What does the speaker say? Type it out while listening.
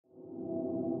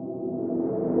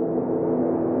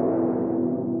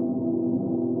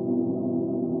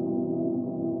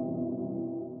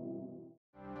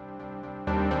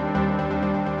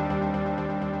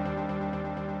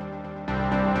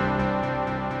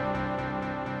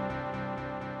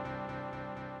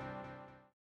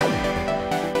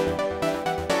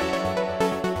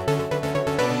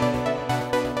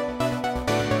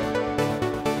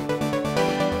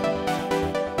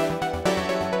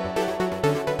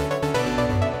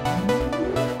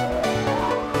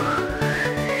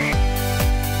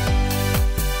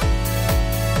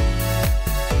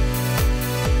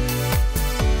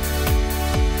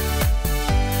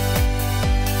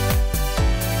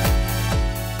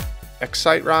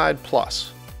X-Cite Ride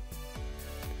Plus.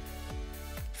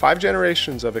 5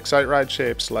 generations of X-Cite Ride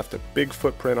shapes left a big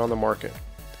footprint on the market.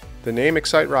 The name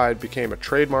X-Cite Ride became a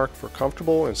trademark for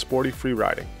comfortable and sporty free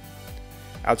riding.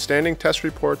 Outstanding test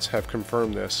reports have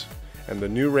confirmed this, and the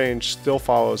new range still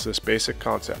follows this basic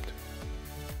concept.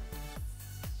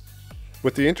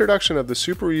 With the introduction of the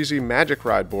super easy Magic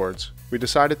Ride boards, we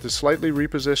decided to slightly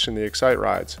reposition the X-Cite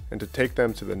Rides and to take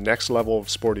them to the next level of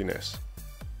sportiness.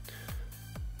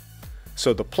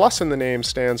 So the plus in the name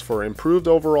stands for improved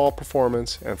overall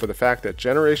performance and for the fact that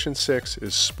Generation 6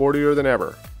 is sportier than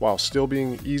ever while still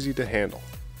being easy to handle.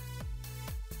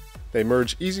 They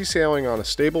merge easy sailing on a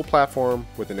stable platform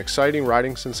with an exciting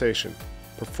riding sensation,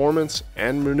 performance,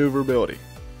 and maneuverability.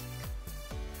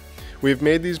 We have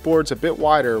made these boards a bit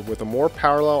wider with a more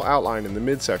parallel outline in the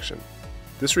midsection.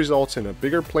 This results in a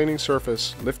bigger planing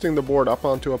surface, lifting the board up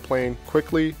onto a plane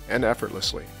quickly and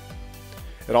effortlessly.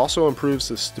 It also improves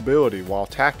the stability while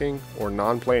tacking or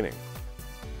non-planing.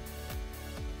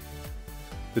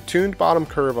 The tuned bottom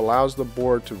curve allows the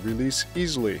board to release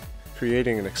easily,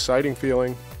 creating an exciting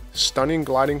feeling, stunning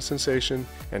gliding sensation,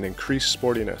 and increased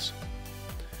sportiness.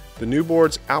 The new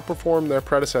boards outperform their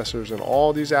predecessors in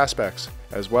all these aspects,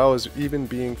 as well as even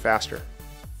being faster.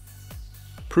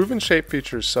 Proven shape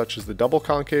features such as the double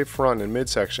concave front and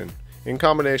midsection, in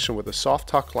combination with a soft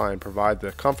tuck line, provide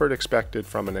the comfort expected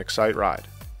from an X-Cite Ride.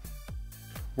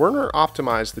 Werner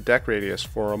optimized the deck radius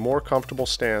for a more comfortable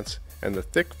stance, and the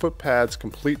thick foot pads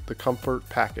complete the comfort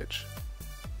package.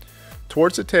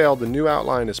 Towards the tail, the new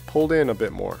outline is pulled in a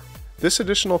bit more. This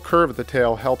additional curve at the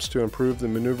tail helps to improve the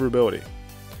maneuverability.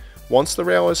 Once the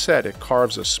rail is set, it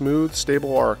carves a smooth,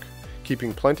 stable arc,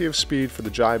 keeping plenty of speed for the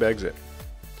jibe exit.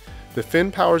 The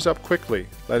fin powers up quickly,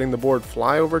 letting the board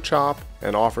fly over chop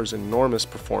and offers enormous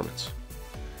performance.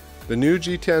 The new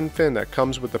G10 fin that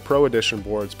comes with the Pro Edition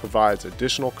boards provides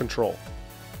additional control.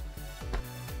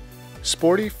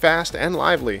 Sporty, fast, and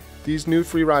lively, these new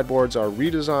freeride boards are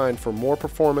redesigned for more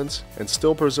performance and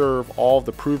still preserve all of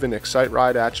the proven X-Cite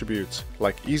Ride attributes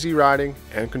like easy riding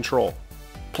and control.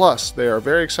 Plus, they are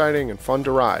very exciting and fun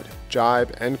to ride,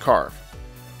 jibe, and carve.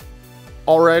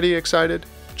 Already excited?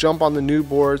 Jump on the new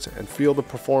boards and feel the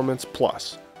performance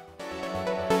plus.